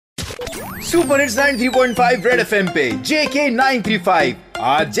Super hits 93.5 Red FM पे JK 935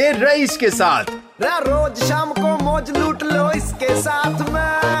 RJ rice के साथ। रोज शाम को मौज लूट लो इसके साथ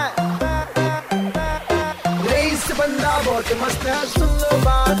में। रईस बंदा बहुत मस्त है, सुन लो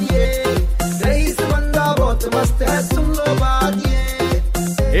बात ये। रईस बंदा बहुत मस्त है, सुन लो बात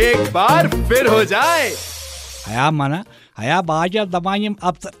ये। एक बार फिर हो जाए हया मना हया बाजा दबायम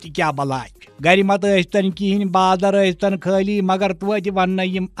अफसर क्या बलाय गर मत स्तन कहें बादर स्तन खाली मगर तोत वन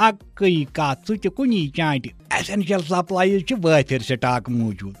अक्कई कत सह कुनी चाट एसेंशियल सप्लाईज वाफिर स्टाक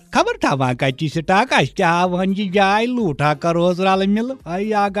मौजूद खबर थवा कति स्टाक हावन यह जाय लूटा करोस रल मिल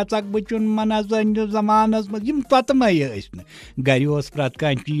या गक बचुन मना सनिस जमानस मज ततमे गर प्रत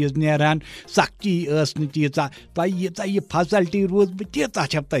कह चीज नेरान सख्ती तीचा तोह यह फैसलटी रोज तीचा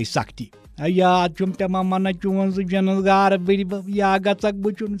छप तह सख्ती याद चुम तमा मन चोन जनगार बड़ या गक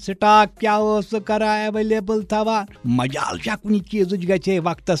बचुन स्टाक क्या करा एवेलेबल थवान मजाल कुन चीज गे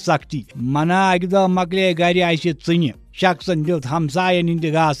वक्त सख्ती मना अक दह मकले गर चन शख्सन दित हमसायन हंद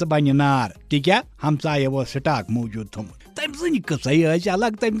घास बन नार क्या हमसाय स्टाक मौजूद थोमुत तम सद कस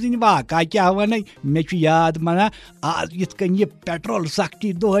अलग तम सद वाक़ा क्या वन मे याद मना आज यथ कन यह पेट्रोल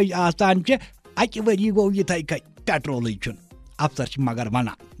सख्ती दोह आसान अक वरी गो इथे कन पेट्रोल अफसर मगर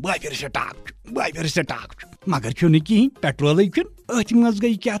वना वाफिर स्टाक मगर कहें पेट्रोल अथ मज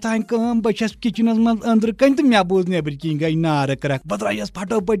गई क्या तान बस किचनस मज अंदर कन तो मे बोज नबर कहें गई नार क्रक बह द्रायस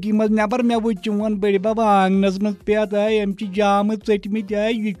फटोपटी मज नबर मे वो चोन बड़ बब आंगनस मज पेत अम जाम चटमत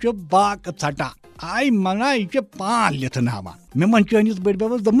यह बाक टा आय मना यह पान लिथन हावान मे मन चनिस बड़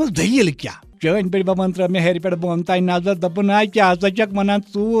बबस दमस दलील क्या चन बड़ बबन त्रा मे हेर पे बोन तान नजर दपन आय क्या हसा चक वनान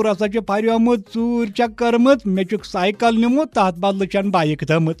चूर हसा फरियोमुत चूर चक कर्मत मे चुक साइकिल निमुत तथ बदल चन बाइक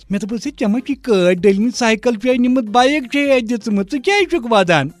थमत मे दोपस चम कट डलमत साइकिल चे निमुत बाइक चे दिचमत क्या चुक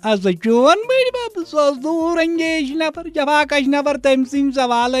वदान हसा चोन बड़ बब सो दूर अंगेज नफर जवाकश नफर तम सिंद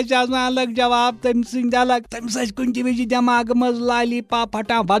सवाल अलग जवाब तम सिंद अलग तम कुन विज दिमाग मज लाली पा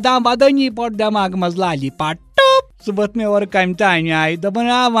फटा वदान वदनी पट दिमाग मज लाली पा सह वोत मे और कम तान आय दपन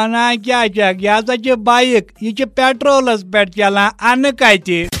वना क्या चक यह बाइक यह पेट्रोलस पे चलान अन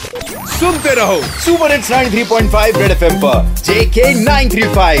कति। सुनते रहो सुपर हिट्स 93.5 रेड एफएम पर JK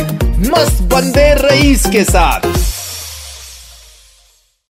 935 मस्त बंदे रईस के साथ।